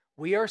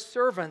 We are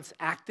servants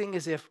acting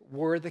as if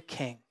we're the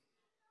king,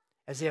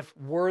 as if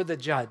we're the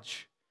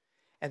judge.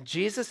 And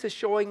Jesus is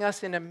showing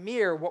us in a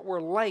mirror what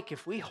we're like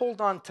if we hold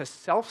on to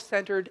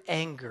self-centered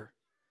anger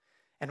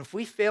and if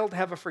we fail to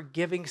have a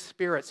forgiving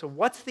spirit. So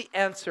what's the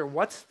answer?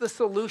 What's the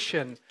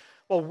solution?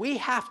 Well, we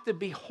have to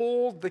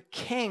behold the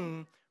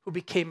king who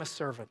became a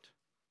servant.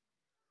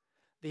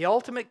 The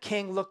ultimate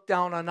king looked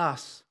down on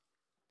us,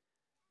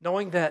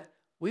 knowing that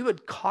we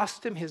would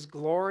cost him his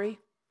glory,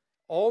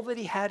 all that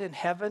he had in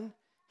heaven.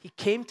 He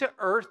came to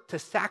earth to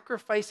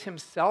sacrifice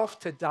himself,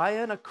 to die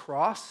on a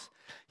cross.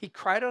 He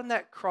cried on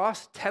that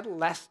cross,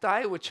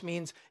 tetelestai, which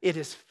means it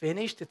is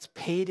finished, it's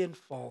paid in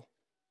full.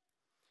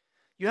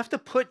 You have to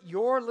put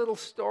your little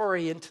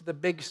story into the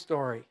big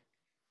story.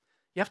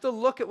 You have to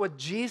look at what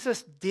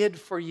Jesus did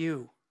for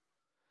you.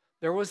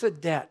 There was a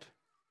debt,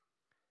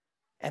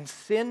 and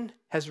sin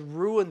has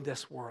ruined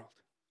this world.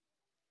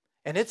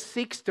 And it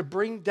seeks to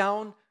bring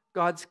down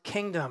God's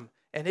kingdom,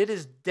 and it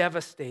is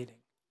devastating.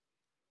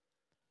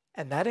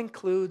 And that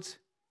includes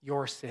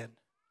your sin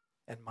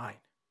and mine.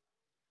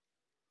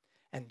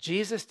 And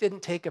Jesus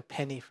didn't take a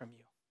penny from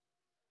you.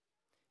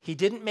 He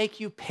didn't make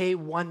you pay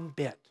one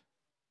bit.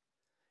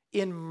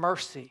 In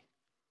mercy,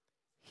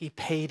 he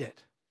paid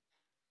it.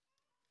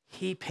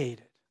 He paid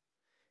it.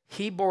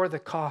 He bore the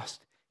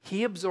cost.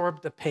 He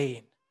absorbed the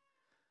pain,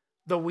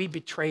 though we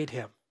betrayed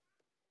him.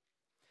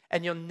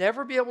 And you'll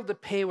never be able to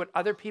pay what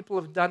other people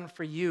have done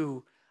for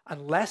you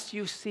unless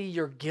you see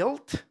your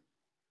guilt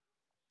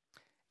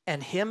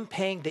and him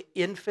paying the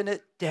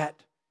infinite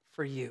debt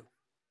for you.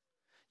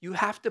 You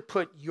have to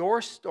put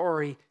your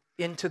story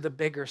into the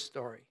bigger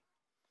story.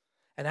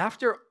 And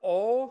after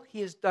all he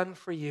has done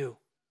for you,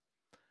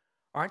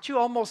 aren't you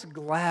almost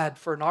glad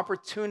for an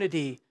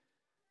opportunity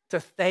to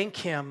thank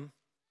him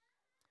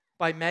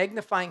by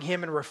magnifying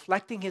him and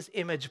reflecting his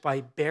image by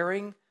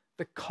bearing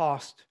the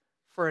cost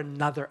for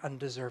another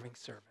undeserving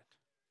servant?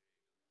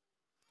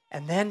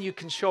 And then you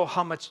can show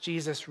how much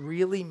Jesus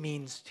really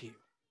means to you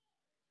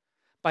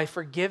by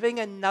forgiving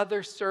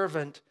another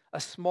servant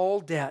a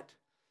small debt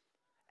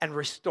and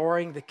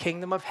restoring the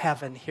kingdom of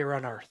heaven here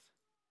on earth.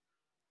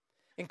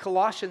 In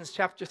Colossians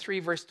chapter 3,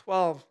 verse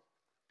 12,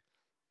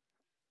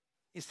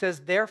 he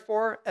says,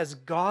 therefore, as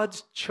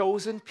God's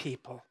chosen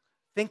people,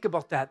 think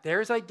about that.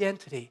 There's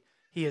identity.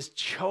 He has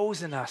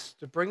chosen us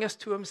to bring us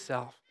to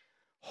himself,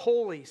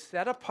 holy,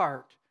 set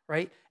apart,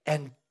 right?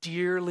 And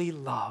dearly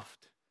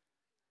loved.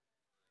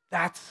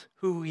 That's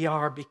who we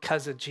are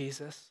because of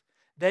Jesus.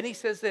 Then he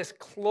says this,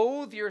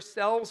 clothe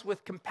yourselves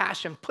with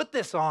compassion. Put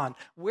this on.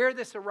 Wear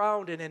this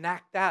around and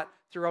enact that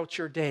throughout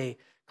your day.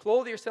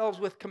 Clothe yourselves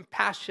with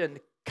compassion,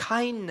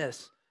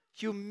 kindness,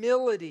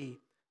 humility,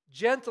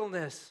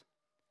 gentleness,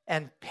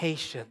 and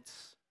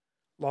patience,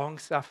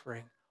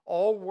 long-suffering.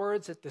 All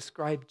words that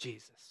describe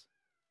Jesus.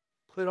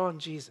 Put on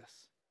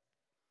Jesus.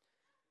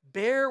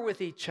 Bear with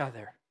each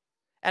other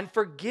and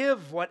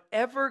forgive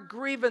whatever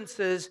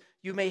grievances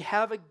you may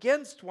have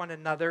against one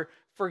another.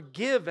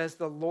 Forgive as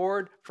the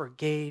Lord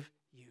forgave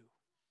you.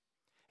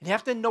 And you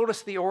have to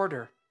notice the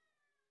order.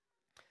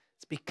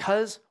 It's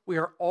because we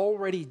are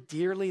already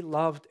dearly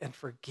loved and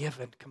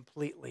forgiven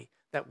completely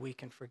that we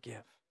can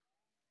forgive.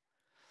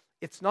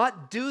 It's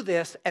not do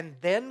this and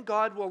then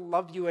God will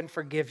love you and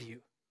forgive you.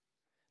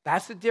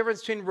 That's the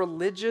difference between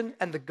religion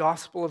and the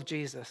gospel of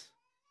Jesus.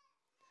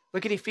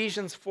 Look at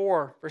Ephesians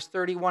 4, verse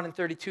 31 and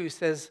 32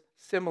 says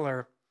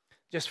similar,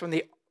 just from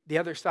the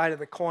other side of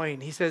the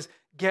coin. He says,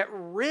 get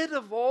rid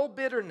of all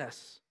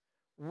bitterness,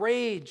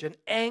 rage and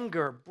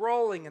anger,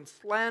 brawling and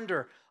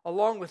slander,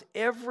 along with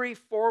every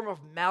form of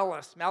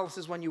malice. Malice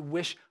is when you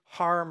wish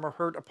harm or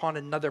hurt upon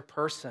another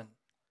person.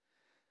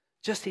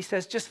 He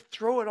says, just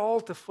throw it all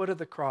at the foot of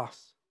the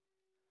cross,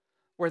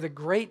 where the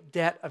great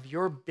debt of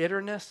your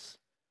bitterness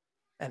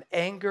and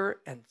anger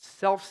and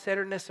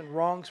self-centeredness and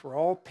wrongs were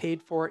all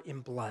paid for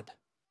in blood.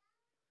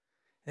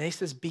 And he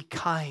says, be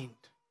kind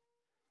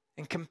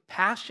and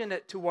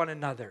compassionate to one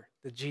another,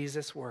 the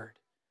Jesus word,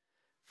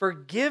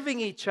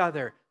 forgiving each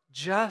other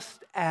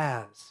just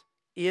as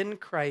in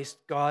Christ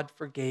God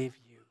forgave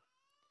you.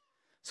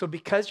 So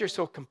because you're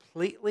so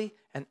completely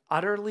and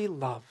utterly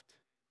loved,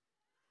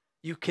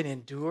 you can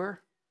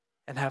endure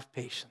and have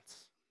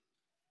patience.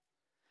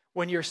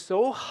 When you're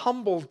so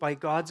humbled by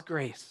God's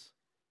grace,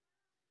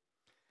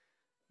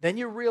 then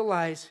you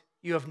realize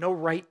you have no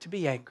right to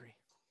be angry.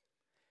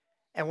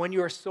 And when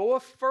you are so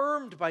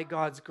affirmed by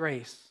God's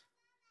grace,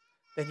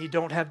 then you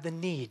don't have the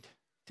need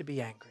to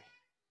be angry.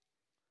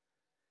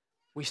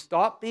 We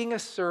stop being a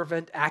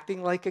servant,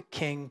 acting like a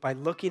king, by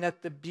looking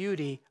at the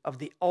beauty of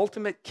the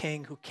ultimate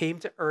king who came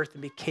to earth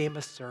and became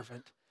a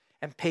servant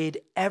and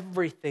paid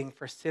everything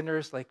for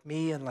sinners like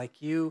me and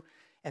like you,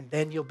 and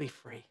then you'll be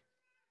free.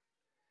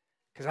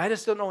 Because I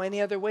just don't know any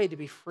other way to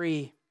be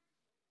free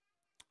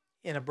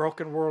in a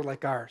broken world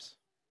like ours.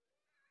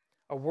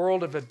 A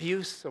world of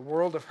abuse, a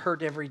world of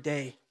hurt every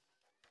day.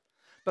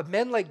 But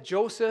men like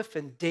Joseph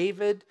and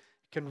David,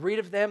 you can read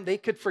of them, they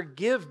could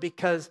forgive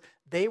because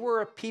they were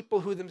a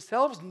people who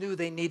themselves knew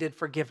they needed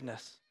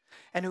forgiveness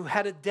and who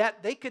had a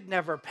debt they could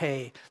never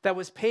pay that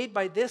was paid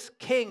by this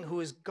king who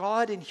is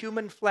God in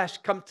human flesh,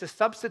 come to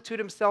substitute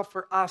himself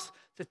for us,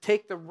 to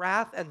take the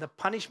wrath and the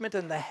punishment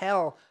and the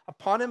hell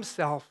upon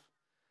himself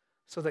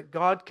so that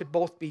God could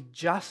both be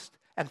just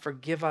and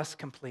forgive us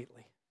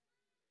completely.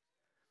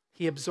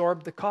 He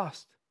absorbed the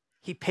cost.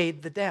 He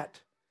paid the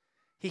debt.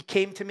 He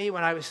came to me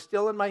when I was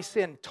still in my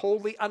sin,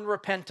 totally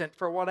unrepentant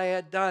for what I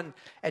had done.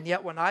 And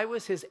yet when I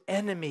was his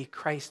enemy,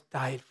 Christ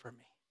died for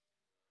me.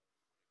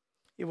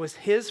 It was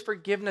his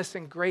forgiveness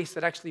and grace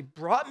that actually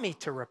brought me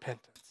to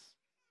repentance.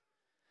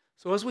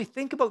 So as we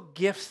think about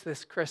gifts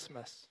this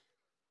Christmas,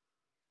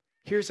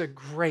 here's a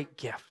great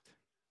gift: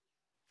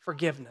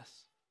 forgiveness.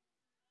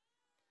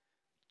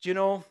 Do you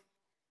know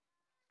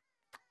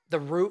the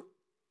root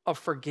of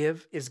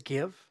forgive is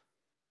give?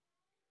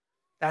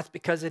 That's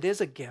because it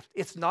is a gift.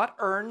 It's not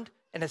earned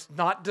and it's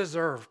not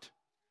deserved.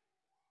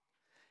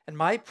 And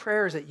my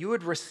prayer is that you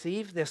would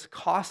receive this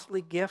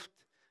costly gift,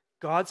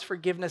 God's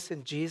forgiveness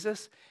in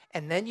Jesus,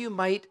 and then you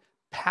might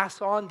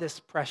pass on this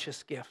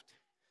precious gift.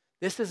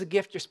 This is a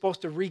gift you're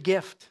supposed to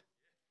re-gift.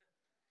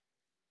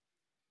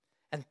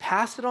 And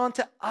pass it on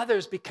to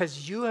others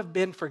because you have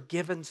been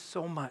forgiven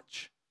so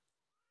much.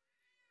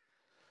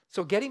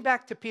 So getting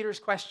back to Peter's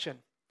question,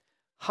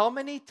 how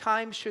many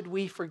times should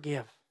we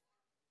forgive?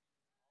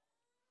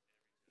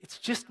 It's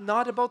just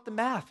not about the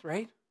math,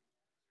 right?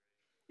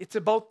 It's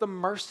about the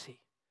mercy.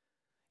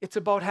 It's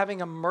about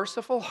having a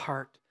merciful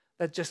heart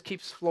that just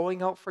keeps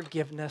flowing out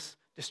forgiveness,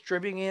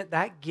 distributing it,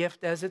 that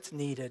gift as it's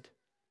needed.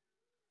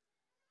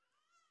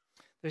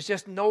 There's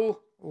just no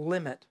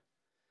limit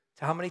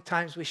to how many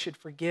times we should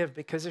forgive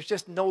because there's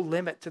just no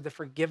limit to the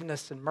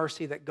forgiveness and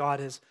mercy that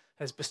God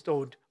has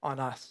bestowed on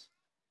us.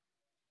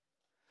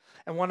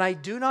 And when I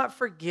do not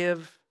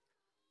forgive,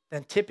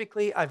 then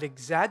typically I've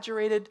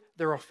exaggerated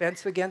their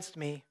offense against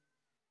me,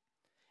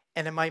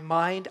 and in my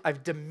mind,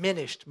 I've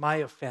diminished my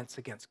offense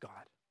against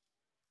God.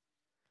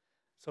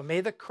 So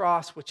may the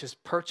cross, which has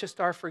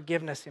purchased our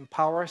forgiveness,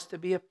 empower us to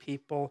be a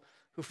people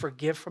who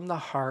forgive from the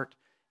heart,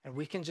 and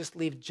we can just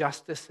leave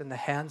justice in the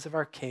hands of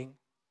our King.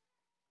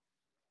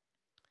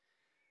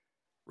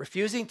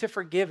 Refusing to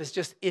forgive is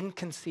just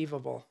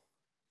inconceivable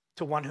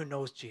to one who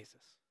knows Jesus.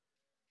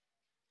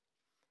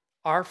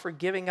 Our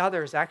forgiving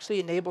others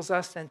actually enables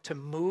us then to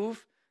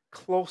move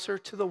closer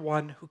to the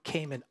one who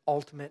came in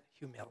ultimate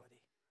humility,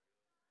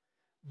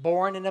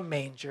 born in a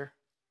manger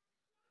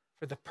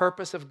for the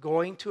purpose of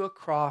going to a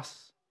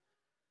cross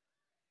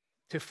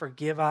to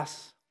forgive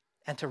us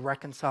and to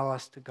reconcile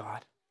us to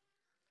God,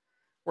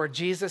 where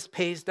Jesus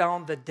pays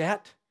down the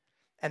debt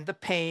and the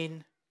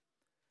pain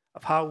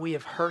of how we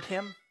have hurt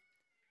him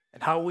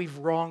and how we've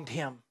wronged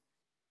him.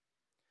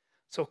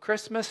 So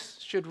Christmas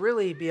should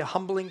really be a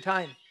humbling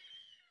time.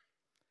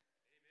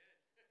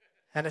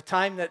 And a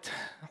time that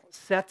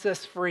sets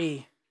us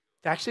free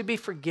to actually be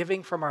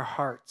forgiving from our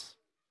hearts.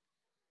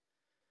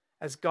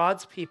 As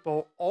God's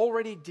people,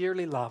 already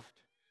dearly loved,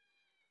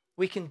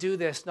 we can do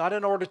this not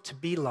in order to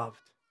be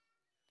loved,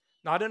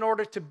 not in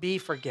order to be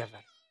forgiven,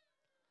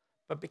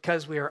 but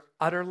because we are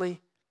utterly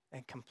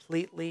and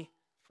completely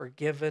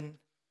forgiven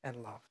and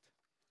loved.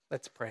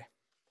 Let's pray.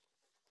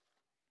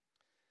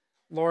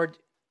 Lord,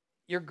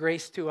 your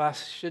grace to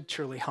us should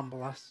truly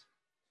humble us.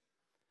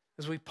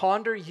 As we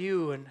ponder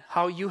you and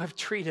how you have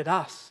treated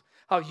us,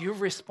 how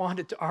you've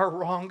responded to our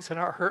wrongs and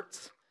our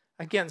hurts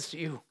against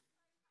you.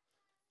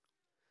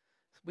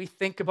 We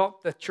think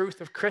about the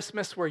truth of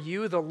Christmas where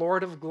you, the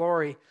Lord of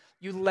glory,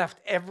 you left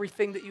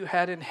everything that you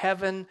had in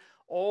heaven,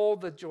 all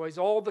the joys,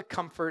 all the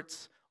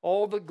comforts,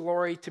 all the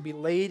glory to be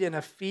laid in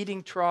a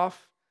feeding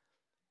trough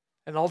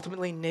and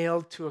ultimately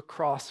nailed to a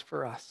cross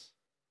for us.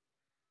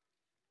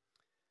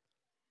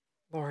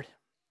 Lord,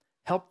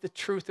 help the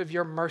truth of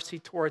your mercy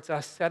towards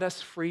us set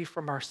us free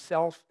from our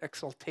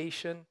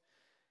self-exaltation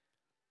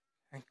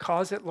and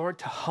cause it, Lord,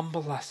 to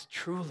humble us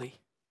truly,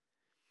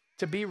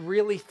 to be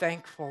really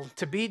thankful,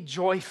 to be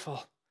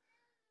joyful.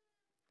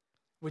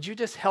 Would you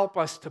just help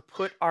us to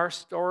put our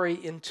story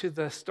into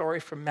the story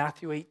from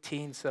Matthew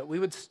 18 so that we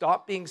would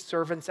stop being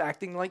servants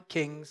acting like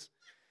kings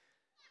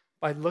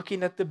by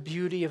looking at the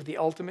beauty of the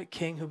ultimate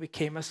king who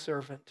became a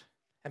servant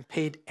and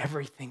paid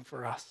everything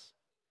for us,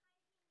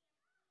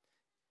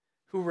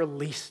 who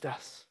released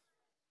us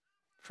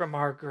from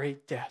our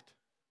great debt.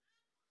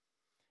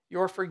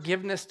 Your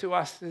forgiveness to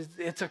us,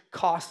 it's a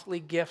costly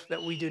gift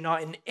that we do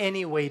not in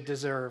any way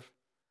deserve.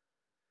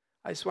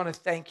 I just want to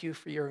thank you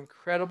for your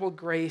incredible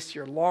grace,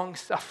 your long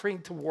suffering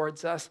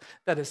towards us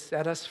that has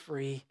set us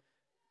free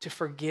to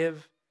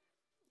forgive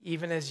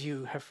even as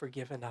you have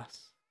forgiven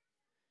us.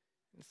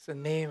 It's the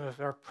name of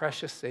our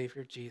precious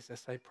Savior,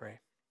 Jesus, I pray.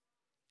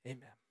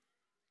 Amen.